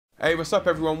Hey, what's up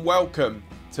everyone? Welcome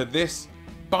to this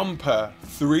bumper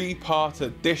 3-part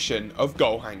edition of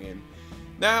Goal Hanging.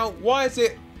 Now, why is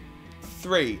it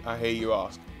 3, I hear you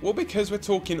ask? Well, because we're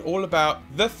talking all about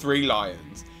the Three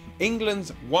Lions,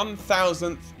 England's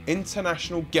 1000th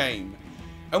international game.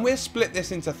 And we'll split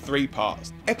this into 3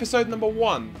 parts. Episode number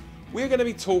 1, we're going to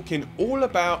be talking all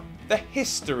about the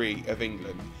history of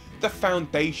England, the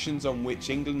foundations on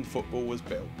which England football was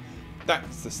built.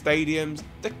 That's the stadiums,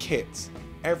 the kits,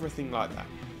 everything like that.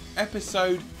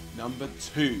 Episode number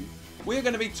 2, we're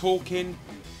going to be talking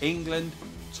England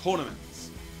tournaments.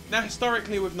 Now,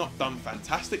 historically, we've not done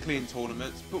fantastically in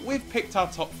tournaments, but we've picked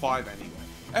our top 5 anyway.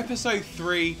 Episode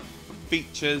 3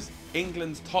 features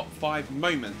England's top 5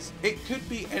 moments. It could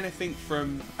be anything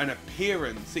from an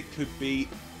appearance, it could be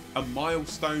a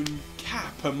milestone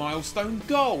cap, a milestone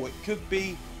goal, it could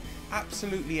be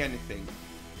absolutely anything.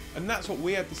 And that's what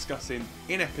we are discussing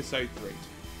in episode 3.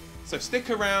 So stick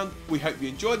around, we hope you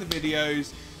enjoy the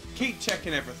videos, keep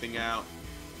checking everything out,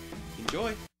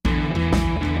 enjoy.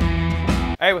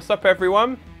 Hey, what's up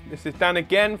everyone? This is Dan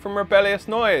again from Rebellious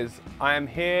Noise. I am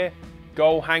here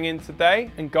goal hanging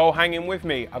today, and goal hanging with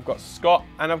me I've got Scott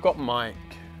and I've got Mike.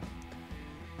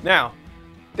 Now,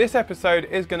 this episode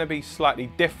is going to be slightly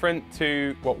different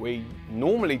to what we're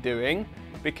normally doing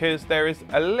because there is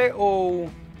a little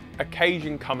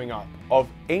occasion coming up of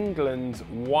England's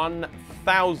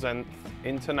 1000th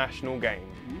international game.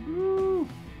 Woo.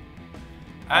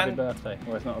 Happy birthday.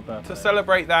 Well, it's not a birthday. To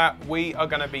celebrate that, we are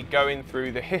going to be going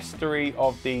through the history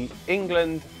of the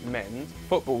England men's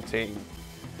football team.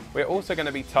 We're also going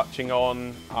to be touching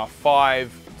on our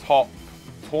 5 top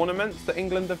tournaments that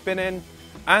England have been in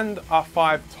and our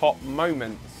 5 top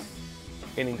moments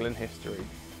in England history,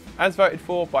 as voted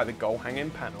for by the goal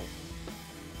hanging panel.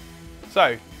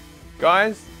 So,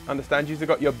 guys, understand you've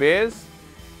got your beers,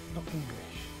 not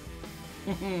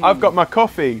English. I've got my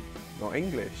coffee, not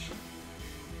English.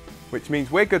 Which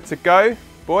means we're good to go.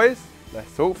 Boys,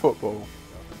 let's talk football.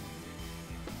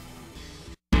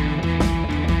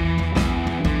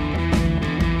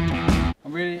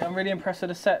 I'm really impressed with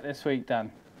the set this week,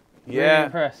 Dan. Yeah. Really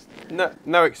impressed.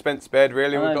 No expense spared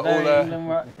really. We've got all the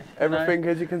England, everything,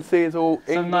 as you can see, is all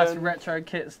some England. nice retro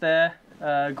kits there.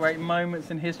 Great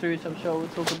moments in history, which I'm sure we'll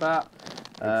talk about.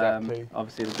 Exactly.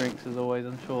 Obviously the drinks as always,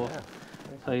 I'm sure.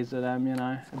 Pleased with them, you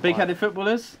know. Big-headed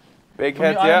footballers. Big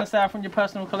heads, I yeah. understand from your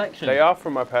personal collection. They are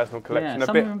from my personal collection.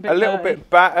 Yeah, a little bit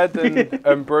battered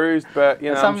and bruised, but you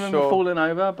know, some I'm of them sure. are falling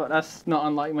over, but that's not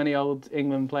unlike many old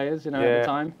England players, you know, at the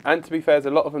time. And to be fair,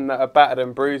 there's a lot of them that are battered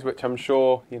and bruised, which I'm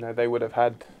sure, you know, they would have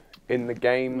had in the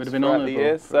games throughout the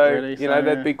years. So, really, you know,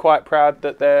 they'd be quite proud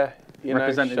that they're, you know,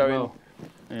 represented showing, well.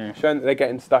 showing that they're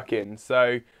getting stuck in.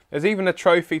 So there's even a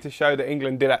trophy to show that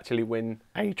England did actually win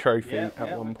a trophy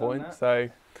at one point.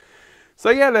 So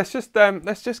yeah, let's just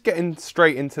get in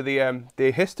straight into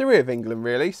the history of England,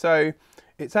 really. So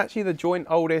it's actually the joint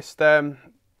oldest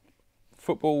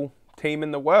football team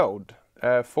in the world,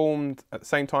 formed at the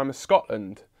same time as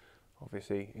Scotland.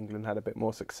 Obviously, England had a bit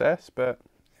more success, but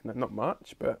not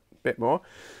much, but a bit more.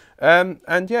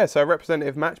 And yeah, so a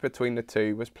representative match between the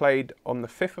two was played on the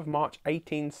 5th of March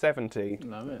 1870.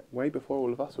 Love it. Way before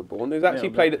all of us were born. It was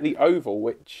actually played at the Oval,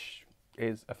 which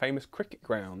is a famous cricket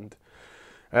ground.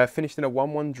 Finished in a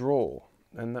 1-1 draw,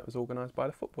 and that was organised by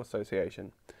the Football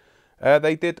Association.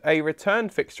 They did a return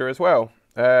fixture as well,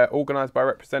 organised by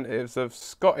representatives of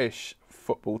Scottish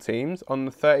football teams on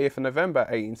the 30th of November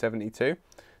 1872.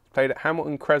 Played at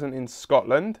Hamilton Crescent in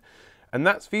Scotland, and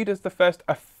that's viewed as the first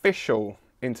official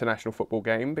international football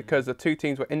game because the two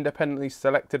teams were independently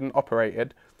selected and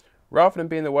operated rather than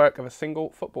being the work of a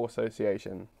single football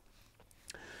association.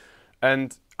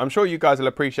 And I'm sure you guys will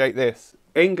appreciate this.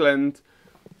 England,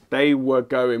 they were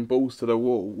going balls to the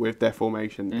wall with their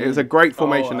formation. It was a great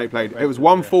formation they played. It was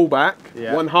one full-back,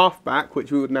 one half-back,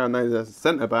 which we would now know as a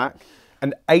centre-back,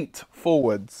 and 8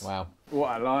 forwards. Wow.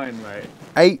 What a line, mate.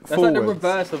 8 That's forwards. like the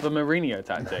reverse of the Mourinho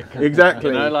tactic. Exactly.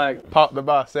 You know, like, park the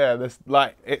bus, yeah. that's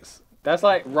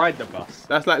like ride the bus.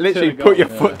 That's like literally put your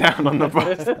foot down on the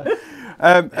bus.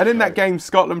 And in that game,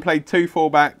 Scotland played 2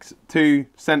 full-backs, 2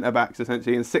 centre-backs,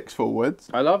 essentially, and 6 forwards.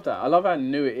 I love that. I love how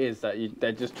new it is that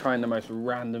they're just trying the most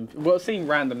random... Well, it seems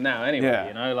random now anyway,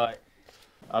 you know? Like,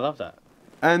 I love that.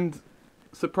 And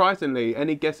surprisingly,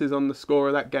 any guesses on the score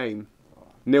of that game?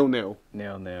 0-0.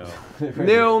 0-0.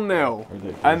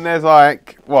 0-0. And there's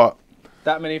like, what?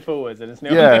 That many forwards and it's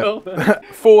 0-0? Yeah.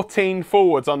 14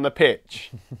 forwards on the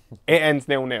pitch. It ends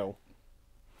 0-0.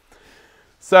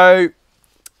 So...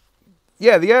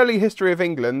 yeah, the early history of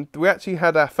England, we actually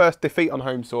had our first defeat on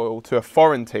home soil to a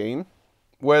foreign team,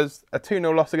 was a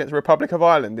 2-0 loss against the Republic of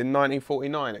Ireland in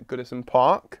 1949 at Goodison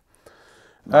Park.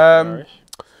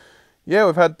 Yeah,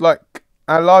 we've had like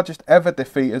our largest ever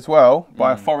defeat as well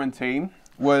by a foreign team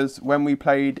was when we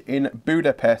played in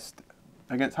Budapest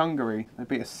against Hungary. They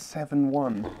beat us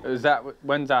 7-1.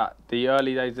 When's that? The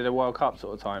early days of the World Cup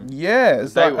sort of time? Yeah,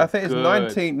 it's like, I think it's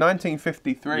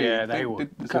 1953. Yeah, they were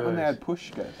good. Is that when they had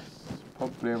Pushkas?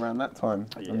 Probably around that time,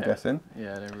 I'm guessing.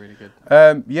 Yeah, they're really good.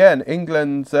 Yeah, and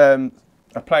England's a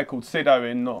player called Sid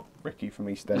Owen, not Ricky from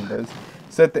EastEnders,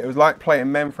 said that it was like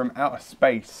playing men from outer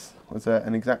space, was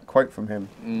an exact quote from him.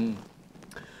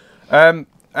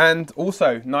 And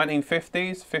also,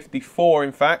 1950s, 54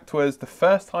 in fact, was the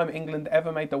first time England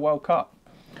ever made the World Cup.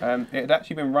 It had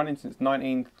actually been running since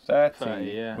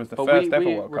 1930. Was the first ever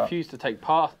World Cup. We refused to take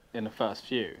part in the first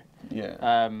few.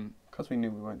 Yeah. Because we knew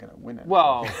we weren't going to win it.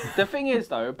 Well, the thing is,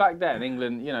 though, back then,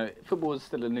 England, you know, football was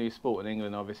still a new sport, and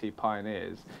England obviously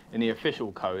pioneers, in the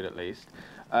official code at least.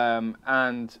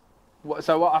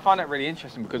 So I find that really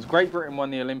interesting because Great Britain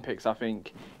won the Olympics, I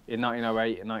think, in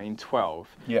 1908 and 1912.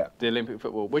 Yeah. The Olympic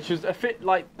football, which was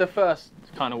like the first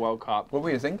kind of World Cup. Were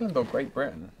we as England or Great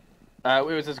Britain? It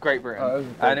was as Great Britain.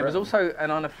 Oh, it was also an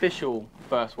unofficial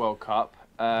first World Cup.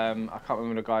 I can't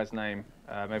remember the guy's name.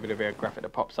 Maybe there'll be a graphic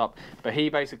that pops up. But he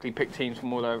basically picked teams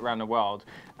from all around the world,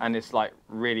 and this like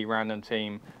really random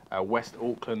team, West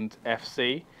Auckland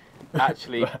FC,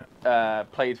 actually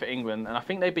played for England, and I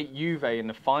think they beat Juve in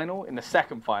the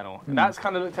second final. And that's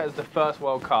kind of looked at as the first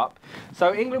World Cup.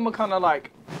 So England were kind of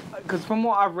like, because from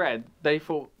what I've read, they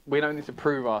thought we don't need to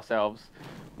prove ourselves,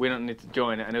 we don't need to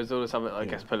join it, and there was all this other, I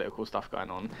guess, political stuff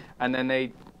going on. And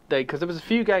then because there was a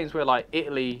few games where like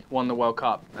Italy won the World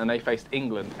Cup and they faced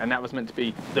England, and that was meant to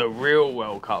be the real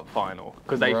World Cup final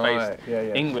because they faced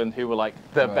England, who were like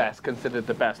the best, considered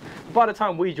the best. But by the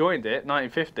time we joined it,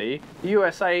 1950, the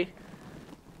USA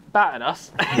battered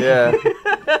us. Yeah.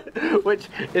 Which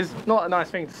is not a nice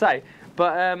thing to say,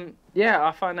 but yeah,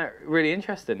 I find that really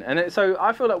interesting. And so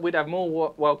I feel like we'd have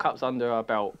more World Cups under our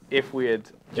belt if we had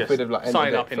just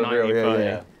signed up in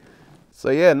 1930. So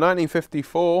yeah,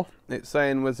 1954, it's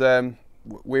saying was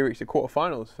we reached the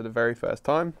quarterfinals for the very first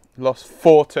time. Lost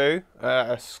 4-2,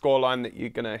 a scoreline that you're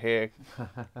going to hear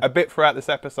a bit throughout this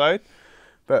episode.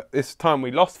 But this time we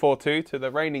lost 4-2 to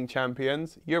the reigning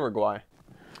champions, Uruguay,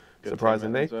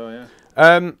 surprisingly. Well,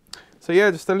 yeah. So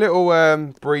yeah, just a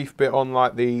little brief bit on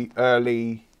like the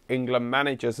early England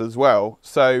managers as well.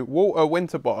 So Walter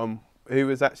Winterbottom, who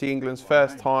was actually England's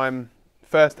first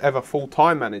ever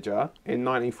full-time manager in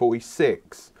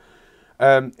 1946.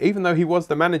 Even though he was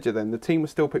the manager then, the team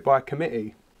was still picked by a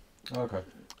committee. Okay.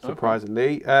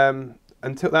 Surprisingly.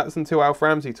 Until Alf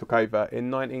Ramsey took over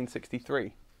in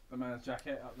 1963. The man's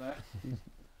jacket up there.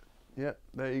 Yeah,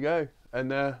 there you go. And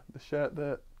the shirt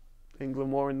that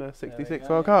England wore in the 66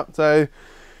 World Cup. So,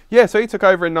 yeah, so he took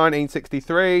over in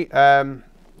 1963.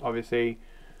 Obviously,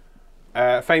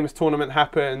 a famous tournament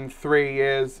happened 3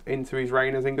 years into his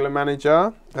reign as England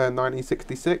manager,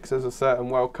 1966. There's a certain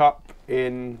World Cup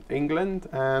in England,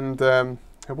 and I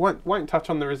won't touch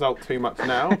on the result too much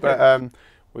now, but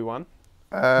we won.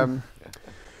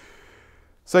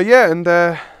 So yeah, and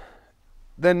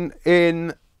then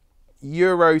in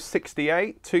Euro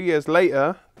 68, 2 years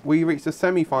later, we reached the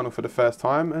semi-final for the first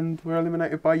time, and we're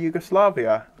eliminated by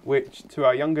Yugoslavia, which to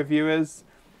our younger viewers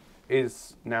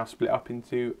is now split up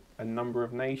into a number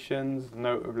of nations,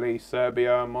 notably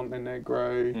Serbia,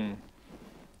 Montenegro,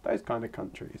 those kind of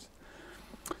countries.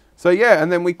 So yeah,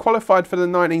 and then we qualified for the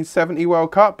 1970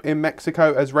 World Cup in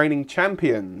Mexico as reigning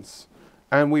champions.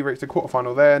 And we reached the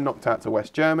quarterfinal there, knocked out to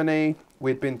West Germany.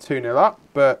 We'd been 2-0 up,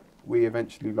 but we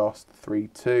eventually lost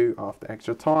 3-2 after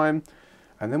extra time.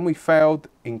 And then we failed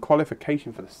in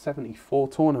qualification for the 74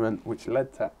 tournament, which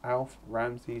led to Alf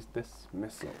Ramsey's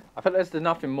dismissal. I think there's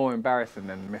nothing more embarrassing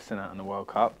than missing out on the World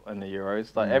Cup and the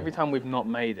Euros. Like every time we've not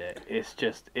made it,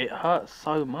 it hurts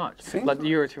so much. Like the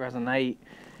Euro 2008,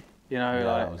 you know,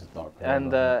 that was a dark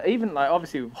and even like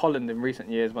obviously with Holland in recent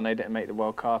years when they didn't make the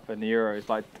World Cup and the Euros,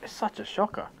 like it's such a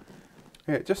shocker.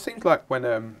 Yeah, it just seems like when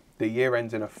the year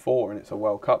ends in a 4 and it's a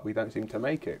World Cup, we don't seem to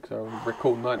make it. So I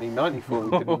recall 1994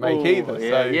 we didn't make either.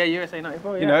 Yeah, so, USA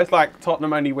 94. You know, it's like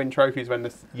Tottenham only win trophies when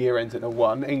the year ends in a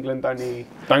 1. England only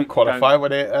don't qualify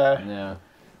when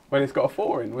it's got a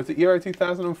 4 in. Was it Euro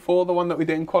 2004 the one that we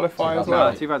didn't qualify as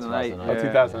well? 2008. Oh,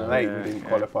 2008 we didn't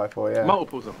qualify for. Yeah.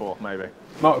 Multiples of 4 maybe.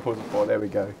 Multiples of 4. There we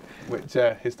go. Which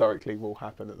historically will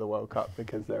happen at the World Cup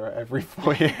because they're at every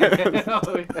 4 years.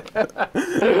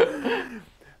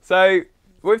 So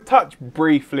we've touched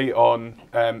briefly on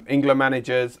England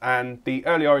managers and the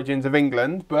early origins of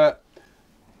England, but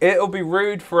it'll be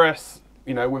rude for us,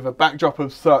 you know, with a backdrop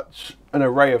of such an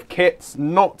array of kits,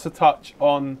 not to touch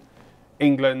on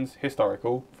England's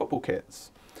historical football kits.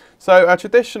 So our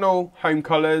traditional home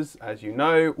colours, as you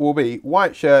know, will be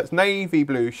white shirts, navy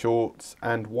blue shorts,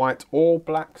 and white or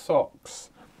black socks.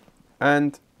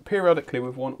 And periodically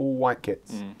we've worn all white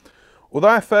kits. Although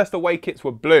our first away kits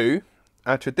were blue,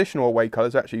 our traditional away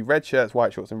colours are actually red shirts,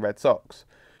 white shorts, and red socks.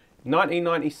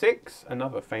 1996,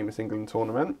 another famous England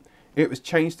tournament, it was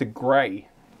changed to grey.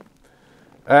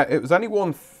 It was only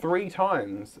worn 3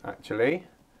 times, actually.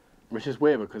 Which is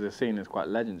weird because it's seen as quite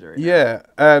legendary. Yeah,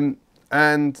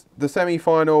 and the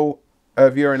semi-final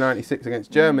of Euro 96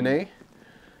 against Germany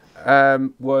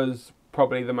was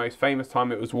probably the most famous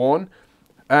time it was worn.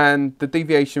 And the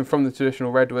deviation from the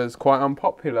traditional red was quite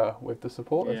unpopular with the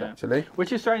supporters, actually.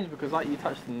 Which is strange because, like you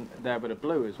touched on there with the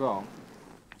blue as well.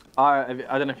 I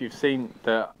don't know if you've seen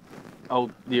the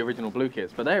original blue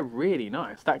kits, but they're really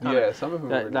nice. That kind of, some of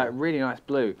them that really nice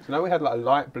blue. So now we had like a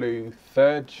light blue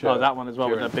third shirt. Oh, that one as well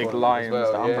with the big lions,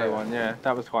 the Umbro one. Yeah,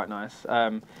 that was quite nice.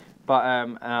 But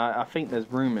I think there's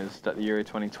rumours that the Euro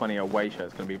 2020 away shirt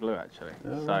is going to be blue actually.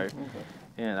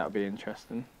 Yeah, that would be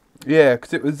interesting. Yeah,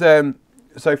 because it was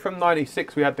so from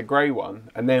 '96 we had the grey one,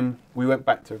 and then we went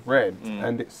back to red,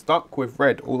 and it stuck with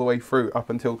red all the way through up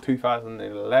until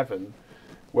 2011,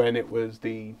 when it was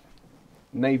the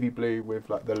navy blue with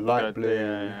like the light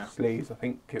blue sleeves. I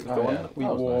think it was the one that we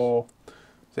wore.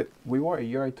 Nice. We wore it at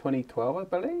Euro 2012, I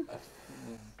believe.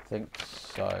 I think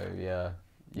so. Yeah,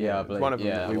 I believe. One of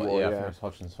them we wore. Yeah, it was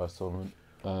Hodgson's first tournament.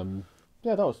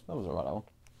 Yeah, that was alright. That one.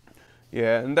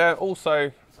 Yeah, and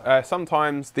also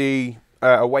sometimes the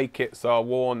away kits are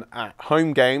worn at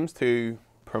home games to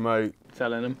promote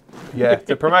selling them. Yeah,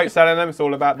 to promote selling them. It's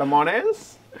all about the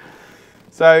monies.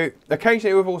 So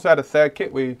occasionally we've also had a third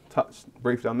kit. We touched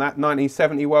briefly on that.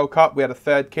 1970 World Cup, we had a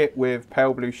third kit with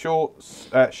pale blue shorts,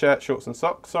 shirt, shorts and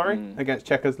socks, against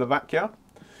Czechoslovakia.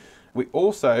 We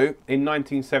also, in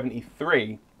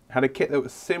 1973, had a kit that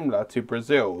was similar to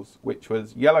Brazil's, which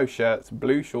was yellow shirts,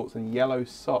 blue shorts and yellow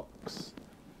socks.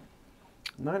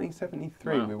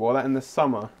 1973, we wore that in the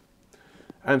summer.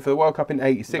 And for the World Cup in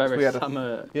 '86, we had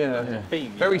a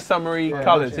theme, very summery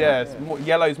colours.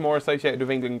 Yellow's more associated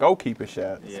with England goalkeeper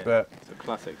shirts, but it's a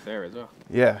classic there as well.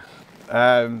 Yeah,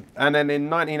 and then in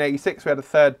 1986, we had a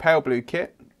third pale blue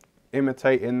kit,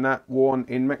 imitating that worn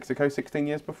in Mexico 16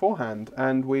 years beforehand,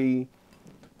 and we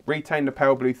retained the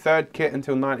pale blue third kit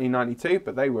until 1992,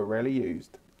 but they were rarely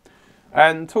used.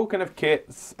 And talking of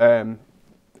kits,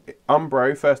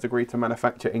 Umbro first agreed to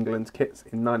manufacture England's kits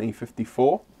in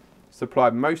 1954.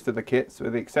 Supplied most of the kits,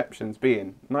 with the exceptions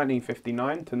being 1959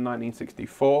 to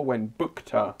 1964 when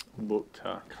Bukta,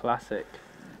 classic.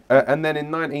 And then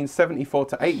in 1974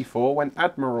 to 84 when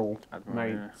Admiral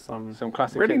made some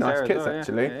classic really kits nice kits well,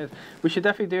 actually. Yeah, we should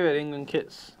definitely do an England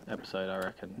kits episode, I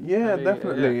reckon. Yeah, maybe,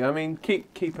 definitely. I mean,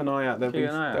 keep an eye out.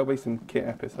 There'll be some kit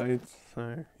episodes.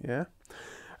 So yeah,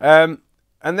 and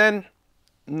then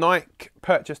Nike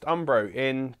purchased Umbro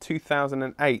in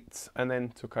 2008 and then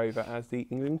took over as the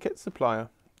England kit supplier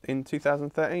in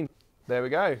 2013. There we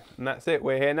go, and that's it.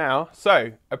 We're here now.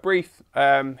 So a brief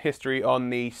history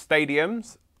on the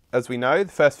stadiums. As we know,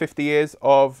 the first 50 years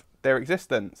of their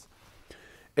existence.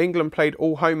 England played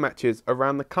all home matches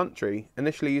around the country,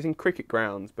 initially using cricket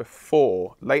grounds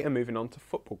before later moving on to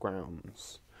football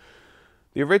grounds.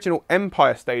 The original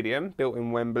Empire Stadium, built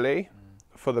in Wembley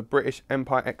for the British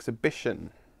Empire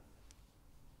Exhibition,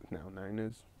 now known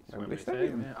as Wembley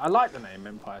Stadium. Yeah. I like the name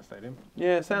Empire Stadium.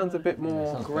 Yeah, it sounds a bit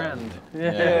more grand.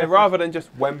 Yeah, rather than just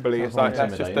Wembley, it's like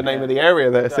that's just the name of the area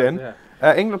that it's in. Yeah.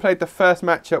 England played the first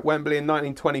match at Wembley in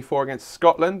 1924 against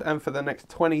Scotland, and for the next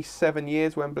 27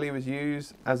 years, Wembley was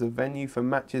used as a venue for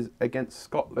matches against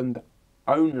Scotland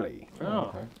only.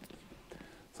 Oh. Okay.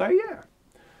 So yeah,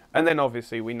 and then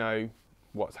obviously we know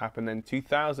what's happened in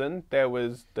 2000. There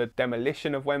was the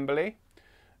demolition of Wembley.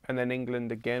 And then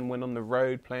England again went on the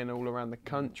road, playing all around the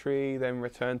country, then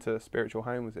returned to spiritual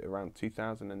home. Was it around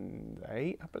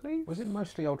 2008, I believe? Was it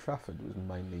mostly Old Trafford was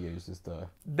mainly used as the...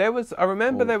 I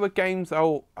remember there were games,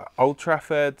 Old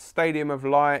Trafford, Stadium of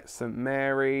Light, St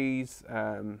Mary's.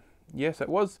 Yes, it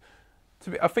was.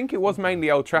 I think it was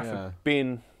mainly Old Trafford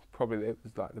being probably it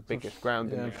was like the biggest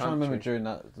ground in the country. I remember during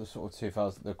the sort of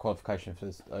 2000, the qualification for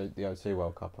this, the O2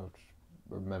 World Cup, I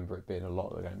remember it being a lot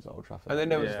of the games at Old Trafford. And then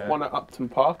there was one at Upton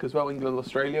Park as well,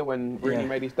 England-Australia, when Rooney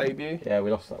made his debut. Yeah,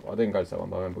 we lost that one. I didn't go to that one,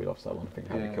 but I remember we lost that one. I think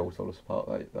Harry Kill tore us apart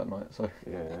that night. So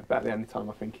yeah, about the only time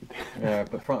I think he did. Yeah,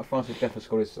 but Francis Jeffers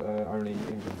scored his only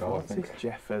England goal, I think. Francis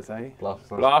Jeffers, eh?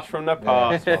 Blast from the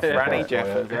past. Franny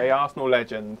Jeffers, Arsenal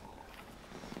legend.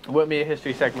 Wouldn't be a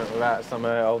history segment without some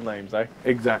old names, eh?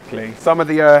 Exactly. Some of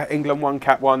the England one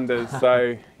cap wonders,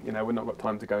 so, we've not got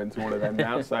time to go into all of them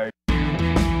now, so...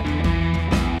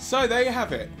 So there you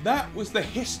have it. That was the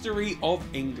history of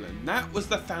England. That was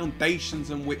the foundations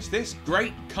on which this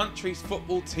great country's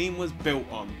football team was built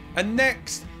on. And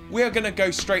next, we are going to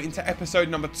go straight into episode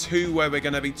number 2, where we're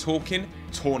going to be talking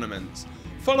tournaments.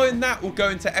 Following that, we'll go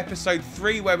into episode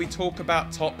 3, where we talk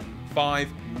about top 5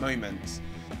 moments.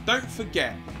 Don't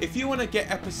forget, if you want to get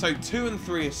episode 2 and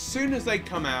 3 as soon as they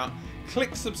come out,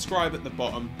 click subscribe at the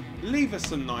bottom, leave us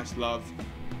some nice love,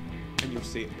 and you'll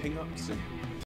see it ping up soon.